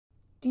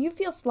Do you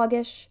feel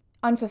sluggish,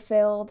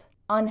 unfulfilled,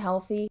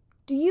 unhealthy?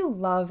 Do you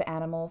love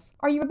animals?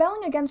 Are you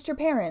rebelling against your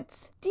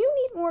parents? Do you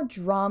need more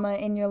drama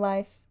in your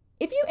life?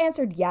 If you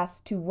answered yes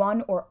to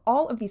one or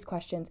all of these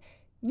questions,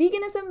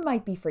 veganism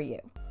might be for you.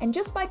 And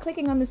just by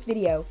clicking on this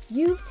video,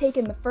 you've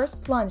taken the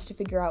first plunge to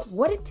figure out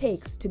what it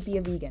takes to be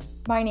a vegan.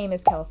 My name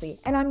is Kelsey,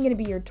 and I'm going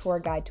to be your tour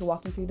guide to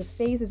walk you through the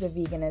phases of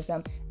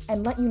veganism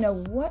and let you know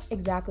what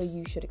exactly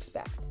you should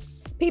expect.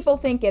 People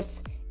think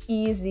it's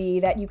easy,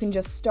 that you can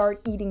just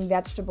start eating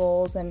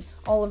vegetables and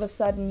all of a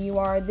sudden you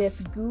are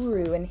this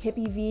guru and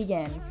hippie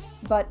vegan,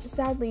 but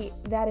sadly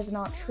that is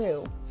not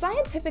true.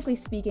 Scientifically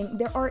speaking,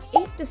 there are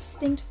 8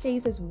 distinct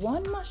phases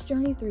one must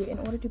journey through in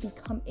order to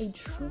become a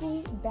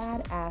truly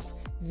badass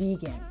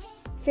vegan.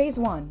 Phase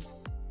 1.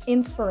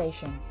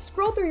 Inspiration.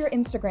 Scroll through your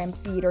Instagram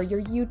feed or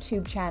your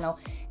YouTube channel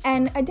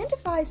and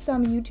identify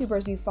some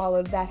YouTubers you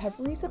followed that have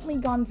recently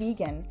gone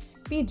vegan.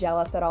 Be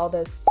jealous at all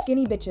those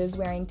skinny bitches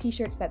wearing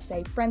t-shirts that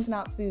say friends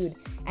not food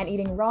and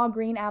eating raw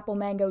green apple,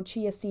 mango,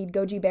 chia seed,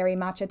 goji berry,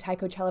 matcha, thai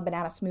coachella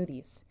banana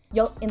smoothies.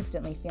 You'll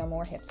instantly feel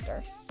more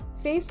hipster.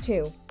 Phase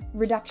 2.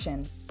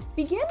 Reduction.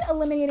 Begin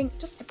eliminating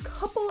just a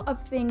couple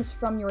of things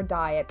from your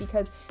diet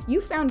because you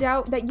found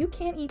out that you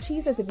can't eat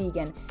cheese as a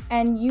vegan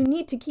and you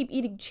need to keep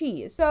eating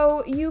cheese.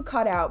 So you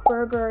cut out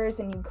burgers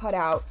and you cut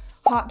out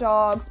hot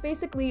dogs,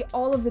 basically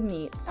all of the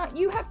meats.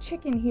 You have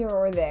chicken here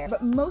or there,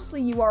 but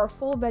mostly you are a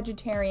full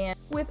vegetarian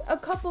with a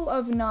couple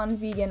of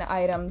non-vegan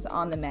items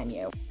on the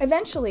menu.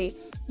 Eventually,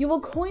 you will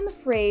coin the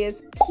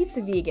phrase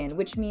pizza vegan,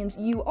 which means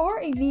you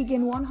are a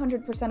vegan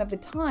 100% of the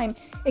time,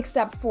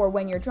 except for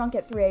when you're drunk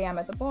at 3 a.m.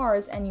 at the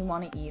bars and you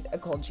want to eat a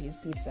cold cheese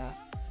pizza.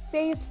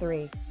 Phase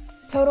 3.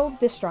 Total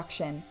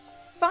destruction.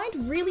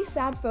 Find really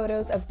sad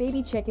photos of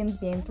baby chickens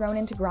being thrown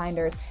into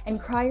grinders and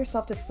cry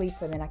yourself to sleep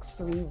for the next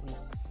 3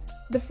 weeks.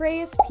 The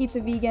phrase pizza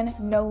vegan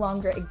no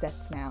longer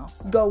exists now.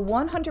 Go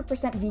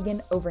 100%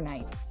 vegan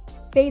overnight.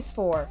 Phase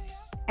 4.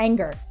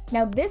 Anger.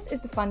 Now this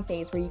is the fun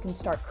phase where you can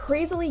start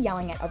crazily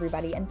yelling at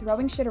everybody and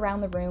throwing shit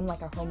around the room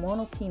like a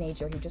hormonal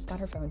teenager who just got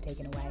her phone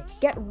taken away.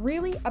 Get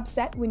really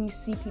upset when you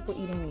see people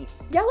eating meat.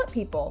 Yell at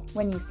people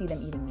when you see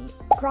them eating meat.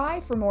 Cry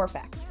for more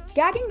effect.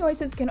 Gagging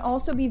noises can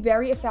also be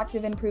very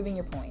effective in proving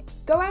your point.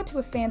 Go out to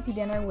a fancy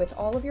dinner with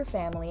all of your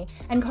family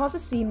and cause a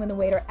scene when the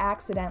waiter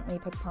accidentally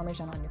puts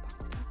Parmesan on your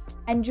pasta.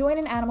 And join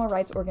an animal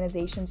rights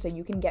organization so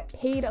you can get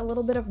paid a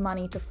little bit of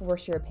money to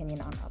force your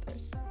opinion on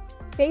others.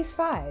 Phase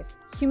 5.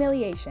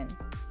 Humiliation.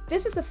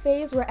 This is the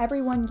phase where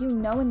everyone you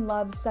know and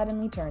love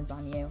suddenly turns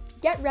on you.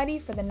 Get ready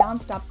for the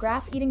non-stop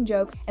grass-eating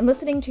jokes and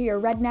listening to your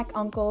redneck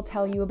uncle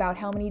tell you about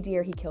how many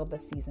deer he killed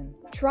this season.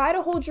 Try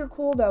to hold your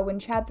cool though when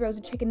Chad throws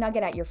a chicken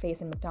nugget at your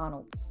face in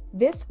McDonald's.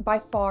 This, by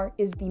far,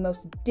 is the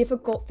most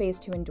difficult phase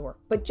to endure,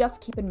 but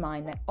just keep in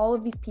mind that all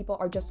of these people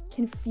are just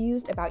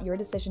confused about your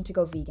decision to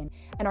go vegan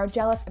and are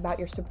jealous about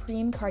your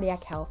supreme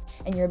cardiac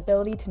health and your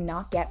ability to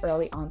not get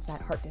early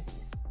onset heart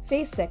disease.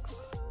 Phase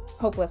 6.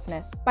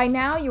 Hopelessness. By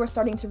now, you are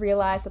starting to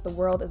realize that the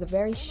world is a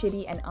very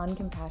shitty and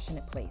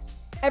uncompassionate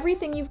place.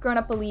 Everything you've grown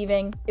up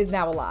believing is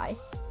now a lie.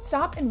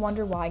 Stop and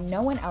wonder why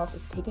no one else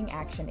is taking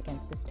action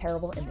against this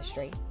terrible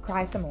industry.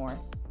 Cry some more.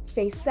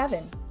 Phase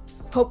 7.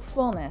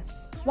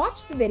 Hopefulness.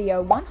 Watch the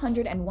video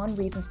 101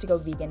 Reasons to Go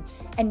Vegan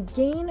and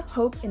gain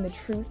hope in the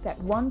truth that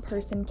one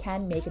person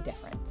can make a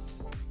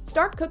difference.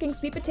 Start cooking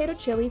sweet potato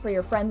chili for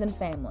your friends and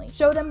family.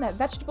 Show them that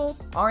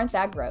vegetables aren't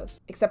that gross,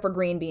 except for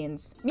green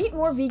beans. Meet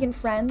more vegan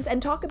friends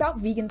and talk about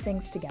vegan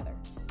things together.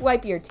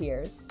 Wipe your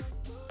tears.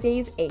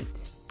 Phase 8.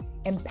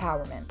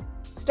 Empowerment.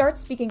 Start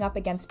speaking up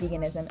against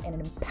veganism in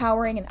an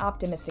empowering and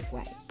optimistic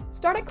way.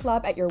 Start a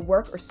club at your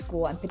work or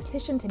school and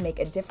petition to make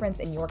a difference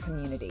in your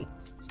community.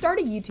 Start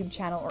a YouTube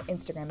channel or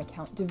Instagram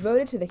account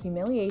devoted to the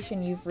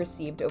humiliation you've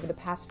received over the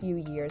past few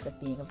years of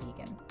being a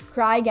vegan.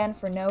 Cry again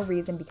for no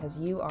reason because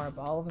you are a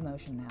ball of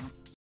emotion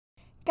now.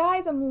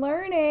 Guys, I'm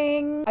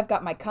learning! I've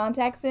got my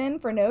contacts in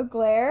for no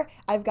glare,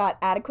 I've got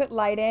adequate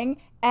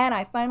lighting, and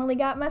I finally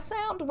got my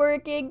sound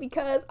working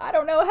because I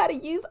don't know how to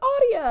use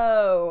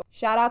audio!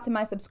 Shout out to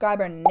my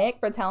subscriber Nick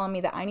for telling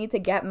me that I need to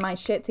get my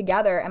shit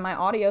together and my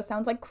audio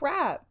sounds like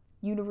crap.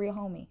 You the real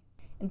homie.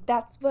 And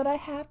that's what I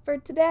have for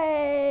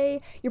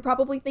today. You're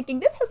probably thinking,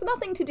 this has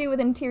nothing to do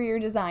with interior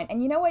design.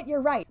 And you know what? You're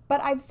right.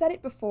 But I've said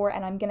it before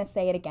and I'm gonna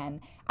say it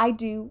again. I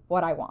do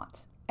what I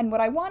want. And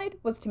what I wanted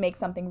was to make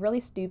something really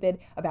stupid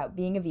about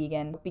being a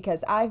vegan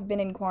because I've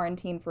been in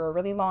quarantine for a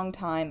really long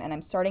time and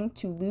I'm starting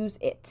to lose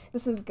it.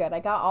 This was good.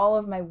 I got all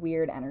of my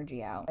weird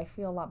energy out. I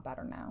feel a lot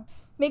better now.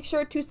 Make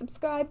sure to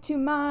subscribe to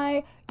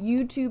my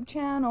YouTube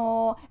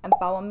channel and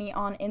follow me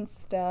on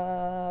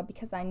Insta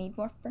because I need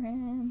more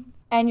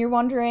friends. And you're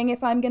wondering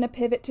if I'm gonna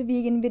pivot to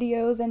vegan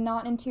videos and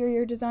not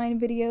interior design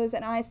videos,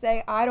 and I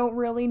say I don't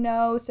really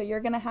know, so you're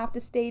gonna have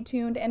to stay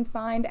tuned and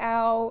find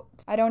out.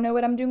 I don't know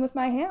what I'm doing with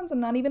my hands. I'm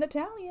not even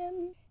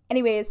Italian.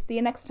 Anyways, see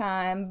you next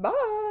time.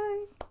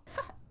 Bye.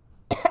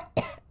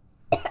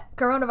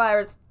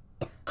 Coronavirus.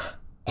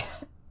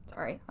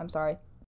 Sorry, I'm sorry.